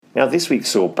Now, this week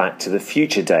saw Back to the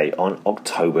Future Day on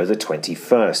October the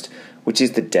 21st, which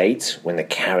is the date when the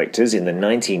characters in the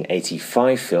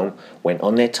 1985 film went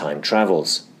on their time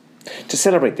travels. To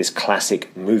celebrate this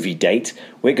classic movie date,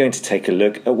 we're going to take a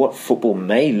look at what football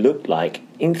may look like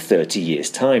in 30 years'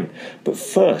 time. But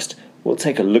first, we'll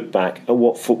take a look back at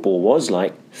what football was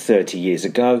like 30 years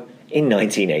ago in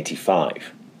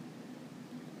 1985.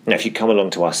 Now, if you come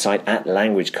along to our site at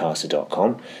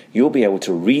languagecaster.com, you'll be able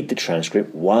to read the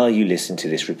transcript while you listen to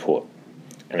this report.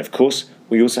 And of course,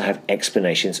 we also have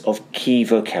explanations of key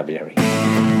vocabulary.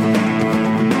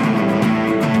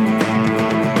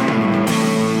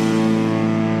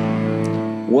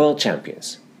 World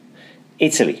champions.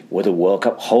 Italy were the World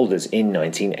Cup holders in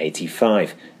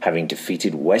 1985, having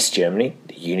defeated West Germany.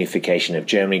 The unification of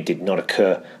Germany did not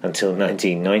occur until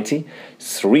 1990,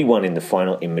 3-1 in the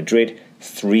final in Madrid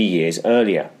 3 years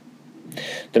earlier.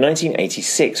 The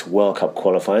 1986 World Cup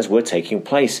qualifiers were taking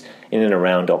place in and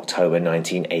around October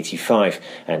 1985,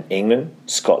 and England,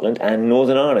 Scotland and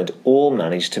Northern Ireland all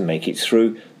managed to make it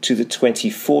through to the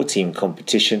 24-team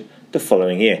competition the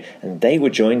following year, and they were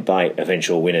joined by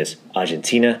eventual winners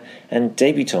Argentina and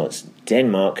debutants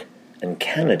Denmark and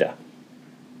Canada.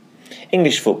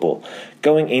 English football.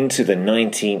 Going into the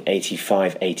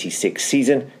 1985-86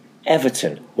 season,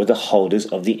 Everton were the holders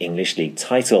of the English League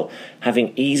title,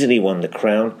 having easily won the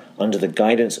crown under the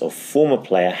guidance of former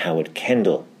player Howard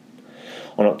Kendall.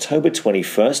 On October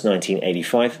 21st,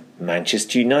 1985,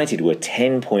 Manchester United were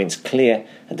 10 points clear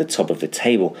at the top of the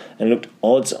table and looked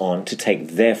odds-on to take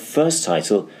their first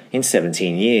title in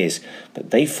 17 years,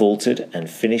 but they faltered and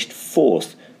finished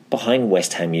fourth behind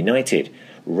West Ham United,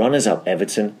 runners-up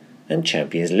Everton and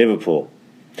champions Liverpool.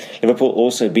 Liverpool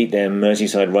also beat their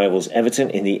Merseyside rivals Everton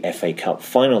in the FA Cup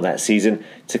final that season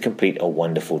to complete a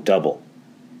wonderful double.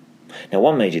 Now,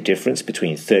 one major difference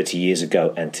between 30 years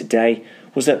ago and today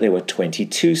was that there were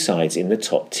 22 sides in the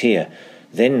top tier,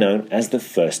 then known as the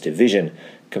First Division,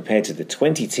 compared to the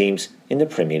 20 teams in the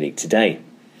Premier League today.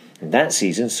 And that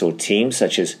season saw teams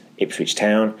such as Ipswich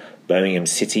Town, Birmingham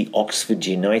City, Oxford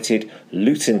United,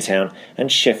 Luton Town and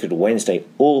Sheffield Wednesday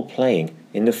all playing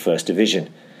in the First Division.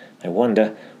 I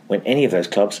wonder when any of those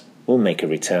clubs will make a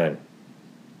return.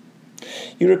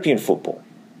 European football.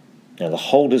 Now, the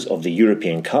holders of the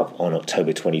European Cup on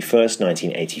October 21st,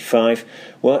 1985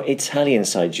 were Italian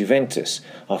side Juventus,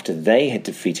 after they had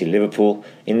defeated Liverpool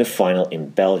in the final in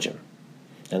Belgium.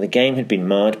 Now, the game had been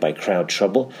marred by crowd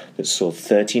trouble that saw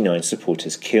 39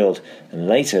 supporters killed, and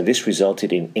later this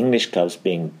resulted in English clubs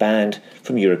being banned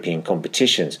from European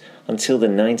competitions until the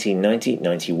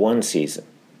 1990-91 season.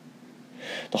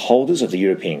 The holders of the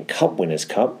European Cup Winners'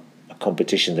 Cup, a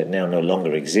competition that now no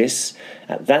longer exists,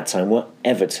 at that time were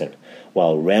Everton,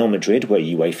 while Real Madrid were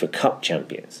UEFA Cup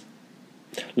champions.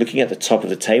 Looking at the top of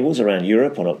the tables around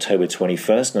Europe on October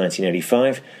 21st,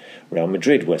 1985, Real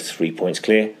Madrid were 3 points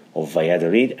clear of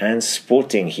Valladolid and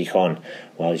Sporting Gijón,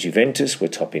 while Juventus were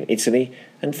top in Italy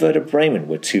and Werder Bremen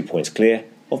were 2 points clear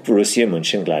of Borussia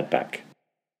Mönchengladbach.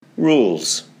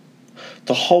 Rules.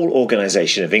 The whole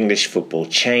organisation of English football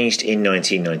changed in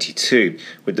 1992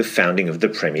 with the founding of the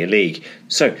Premier League.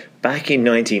 So, back in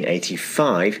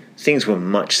 1985, things were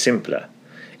much simpler.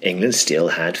 England still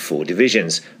had 4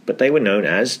 divisions, but they were known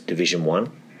as Division 1,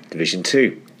 Division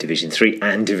 2, Division 3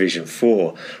 and Division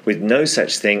 4, with no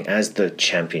such thing as the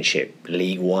Championship,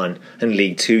 League 1 and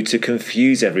League 2 to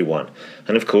confuse everyone.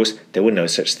 And of course, there were no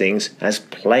such things as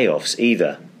playoffs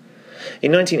either.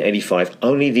 In 1985,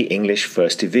 only the English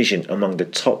First Division, among the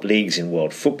top leagues in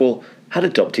world football, had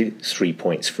adopted 3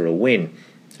 points for a win,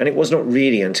 and it was not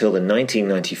really until the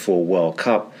 1994 World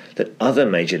Cup that other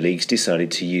major leagues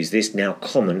decided to use this now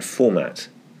common format.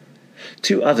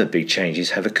 2 other big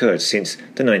changes have occurred since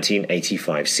the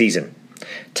 1985 season.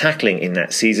 Tackling in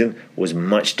that season was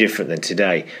much different than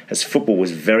today, as football was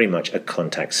very much a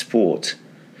contact sport.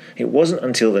 It wasn't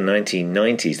until the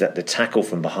 1990s that the tackle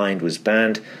from behind was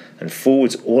banned, and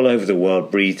forwards all over the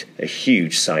world breathed a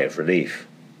huge sigh of relief.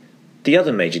 The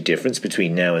other major difference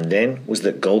between now and then was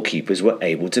that goalkeepers were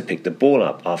able to pick the ball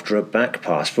up after a back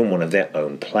pass from one of their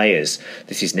own players.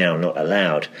 This is now not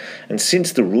allowed, and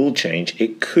since the rule change,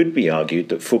 it could be argued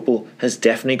that football has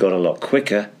definitely got a lot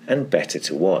quicker and better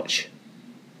to watch.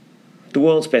 The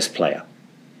world's best player.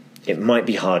 It might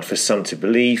be hard for some to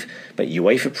believe, but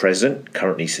UEFA president,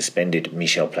 currently suspended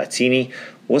Michel Platini,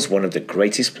 was one of the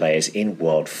greatest players in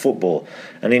world football,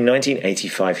 and in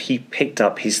 1985 he picked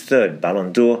up his 3rd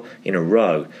Ballon d'Or in a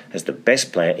row as the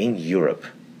best player in Europe.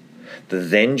 The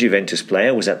then Juventus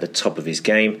player was at the top of his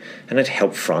game and had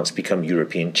helped France become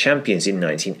European champions in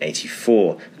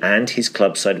 1984 and his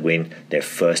club side win their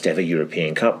first ever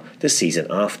European Cup the season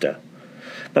after.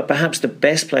 But perhaps the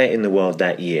best player in the world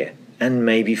that year, and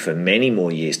maybe for many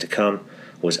more years to come,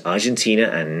 was Argentina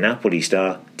and Napoli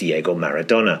star Diego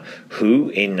Maradona, who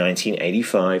in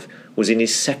 1985 was in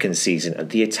his second season at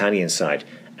the Italian side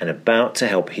and about to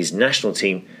help his national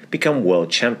team become world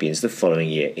champions the following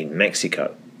year in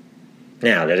Mexico.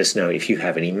 Now, let us know if you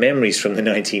have any memories from the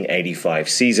 1985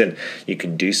 season. You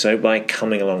can do so by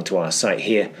coming along to our site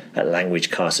here at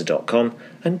languagecaster.com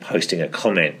and posting a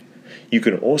comment. You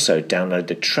can also download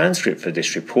the transcript for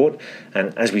this report,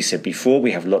 and as we said before,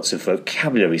 we have lots of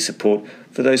vocabulary support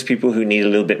for those people who need a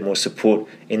little bit more support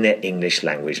in their English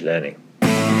language learning.